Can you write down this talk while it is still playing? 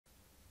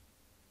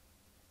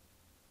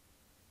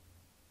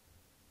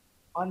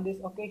On this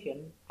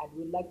occasion, I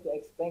would like to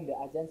explain the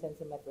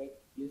adjacency matrix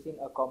using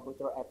a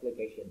computer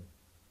application.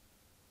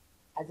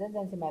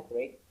 Adjacency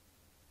matrix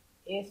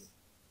is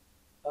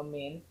a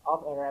means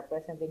of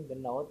representing the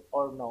node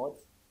or nodes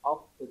of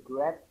the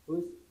graph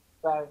whose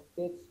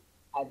vertex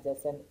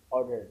adjacent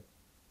order.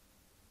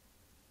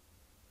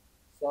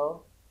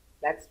 So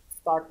let's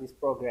start this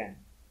program.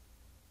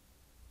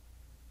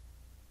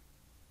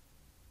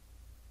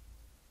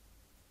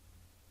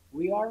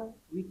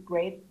 We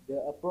create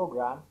a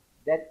program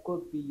that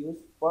could be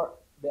used for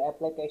the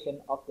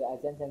application of the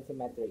adjacency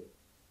matrix.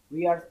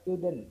 We are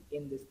students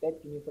in the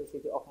State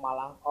University of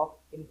Malang of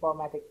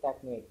Informatic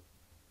Technique.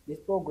 This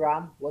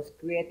program was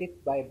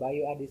created by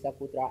Bayu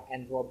Saputra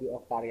and Robby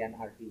Octaryan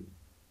Ardy.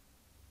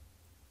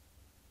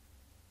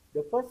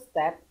 The first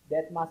step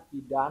that must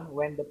be done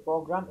when the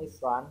program is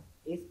run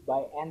is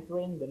by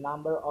entering the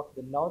number of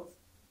the nodes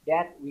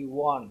that we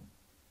want.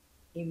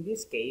 In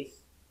this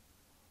case,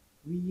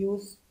 we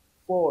use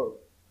 4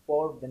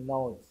 for the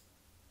nodes.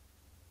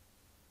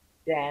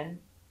 Then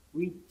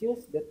we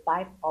choose the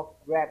type of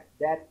graph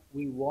that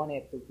we want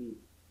it to be.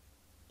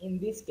 In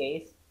this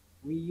case,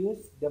 we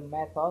use the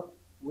method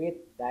with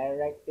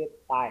directed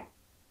type.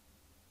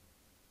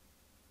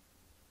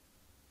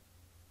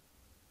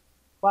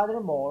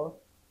 Furthermore,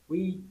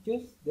 we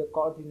choose the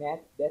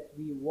coordinate that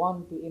we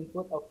want to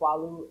input a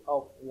value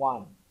of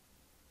 1.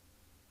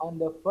 On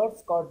the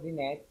first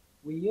coordinate,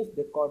 we use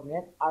the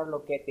coordinates are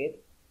located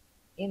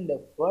in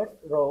the first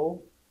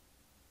row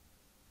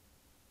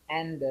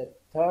and the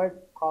third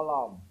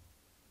column.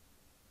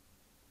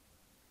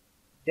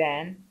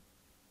 Then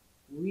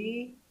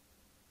we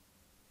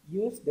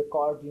use the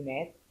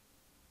coordinate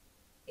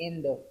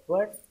in the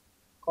first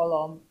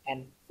column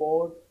and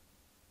fourth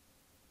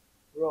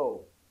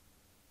row.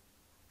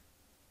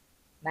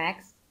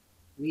 Next,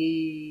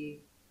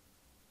 we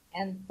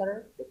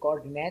enter the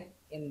coordinate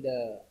in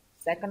the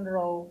second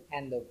row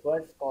and the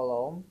first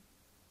column,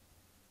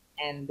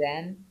 and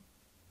then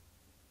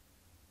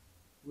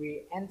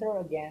we enter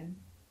again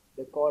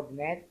the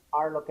coordinates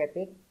are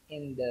located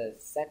in the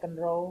second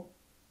row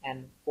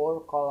and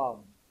fourth column.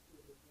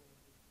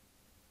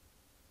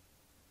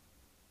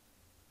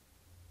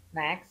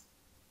 Next,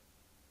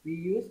 we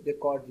use the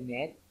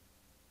coordinate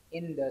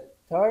in the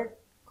third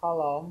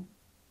column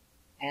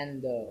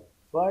and the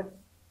first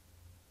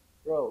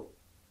row.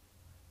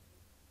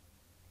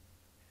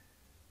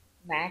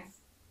 Next,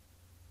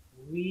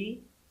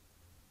 we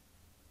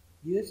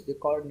use the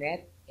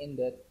coordinate in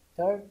the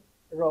third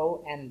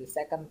row and the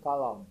second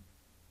column.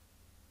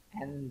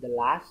 And the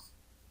last,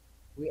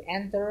 we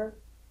enter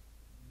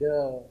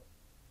the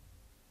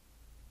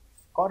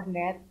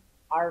coordinates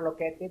are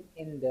located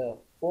in the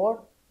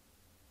fourth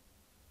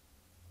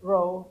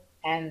row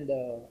and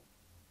the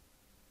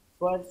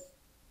first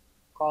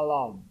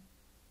column.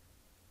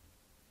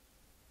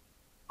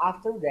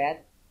 After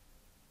that,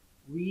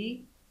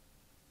 we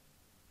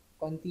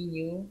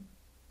continue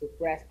to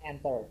press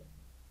enter.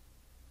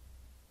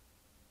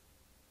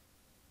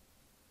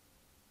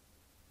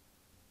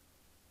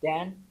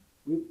 Then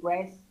we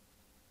press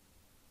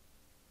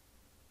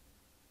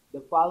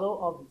the value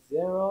of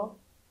 0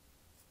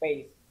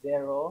 space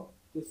 0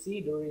 to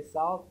see the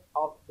result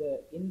of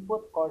the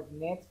input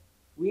coordinates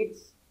which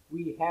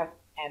we have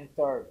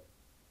entered.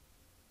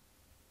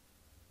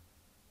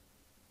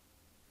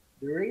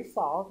 The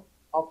result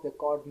of the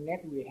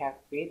coordinate we have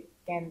fit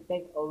can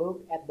take a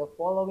look at the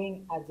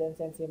following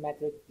adjacency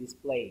matrix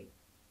display.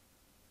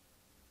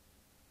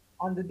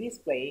 On the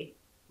display,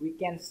 we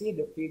can see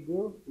the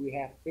figure we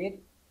have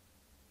fit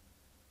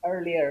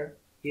earlier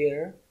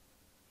here,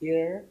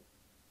 here,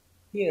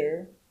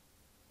 here,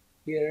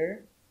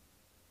 here,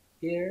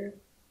 here,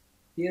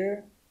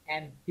 here,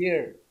 and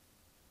here.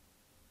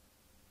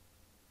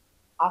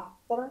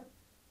 After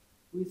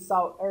we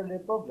saw earlier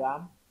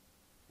program,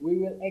 we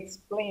will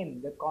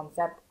explain the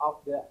concept of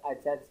the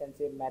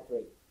adjacency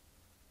matrix.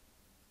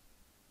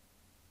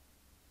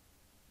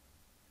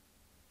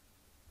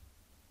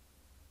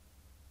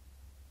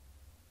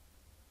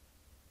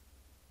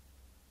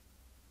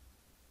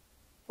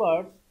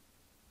 First,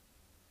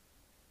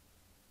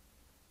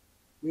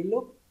 we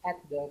look at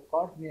the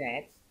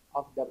coordinates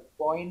of the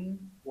point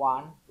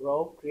 1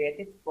 row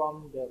created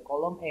from the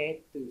column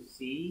A to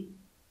C,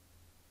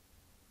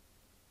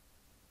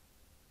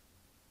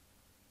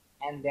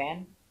 and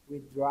then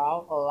we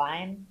draw a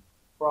line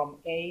from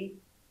A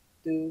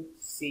to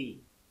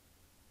C.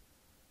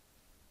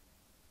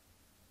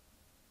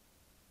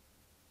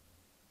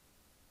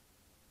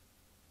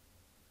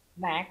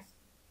 Next,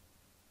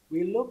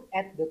 we look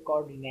at the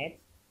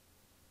coordinates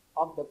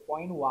of the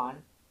point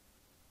 1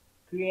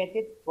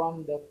 created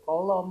from the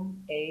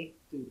column A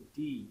to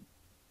D.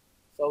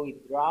 So we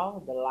draw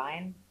the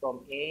line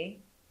from A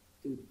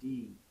to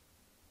D.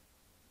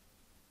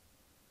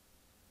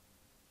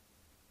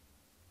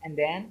 And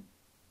then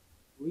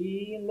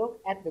we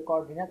look at the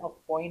coordinate of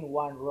point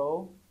 1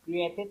 row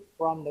created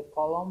from the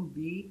column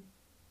B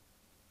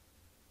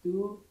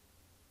to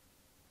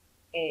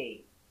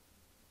A.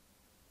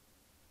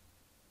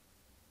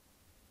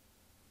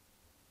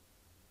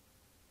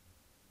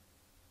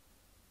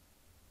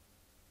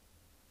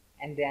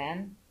 and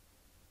then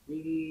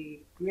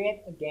we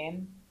create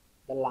again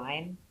the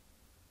line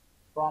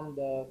from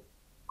the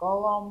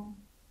column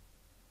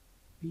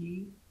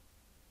B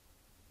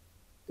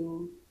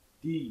to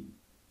D.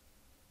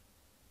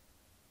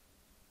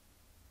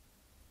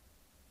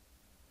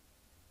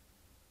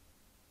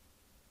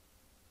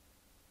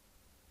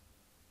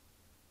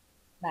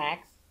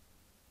 Next,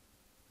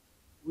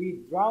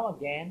 we draw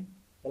again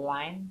the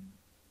line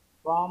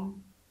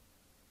from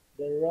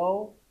the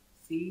row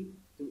C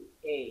to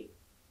A.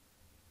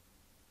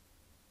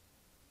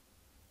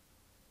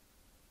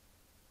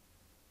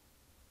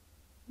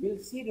 We'll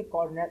see the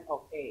coordinate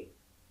of A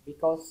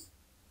because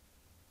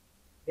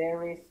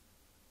there is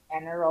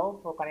an arrow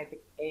for connecting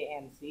A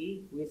and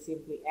C. We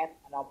simply add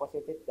an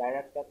opposite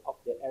directed of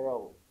the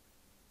arrow,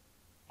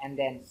 and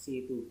then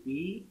C to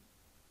B,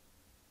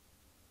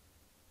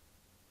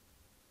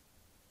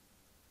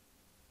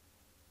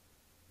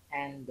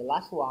 and the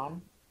last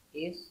one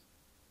is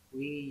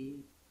we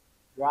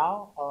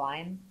draw a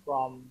line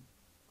from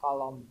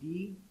column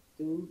D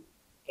to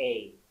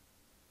A,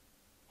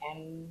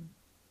 and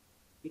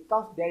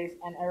because there is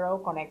an arrow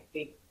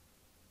connecting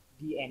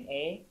D and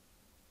A,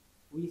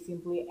 we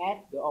simply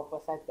add the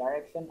opposite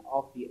direction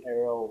of the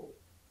arrow.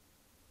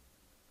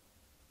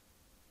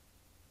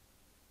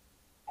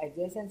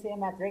 Adjacency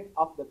matrix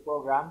of the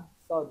program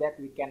so that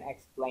we can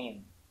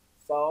explain.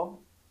 So,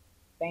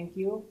 thank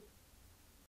you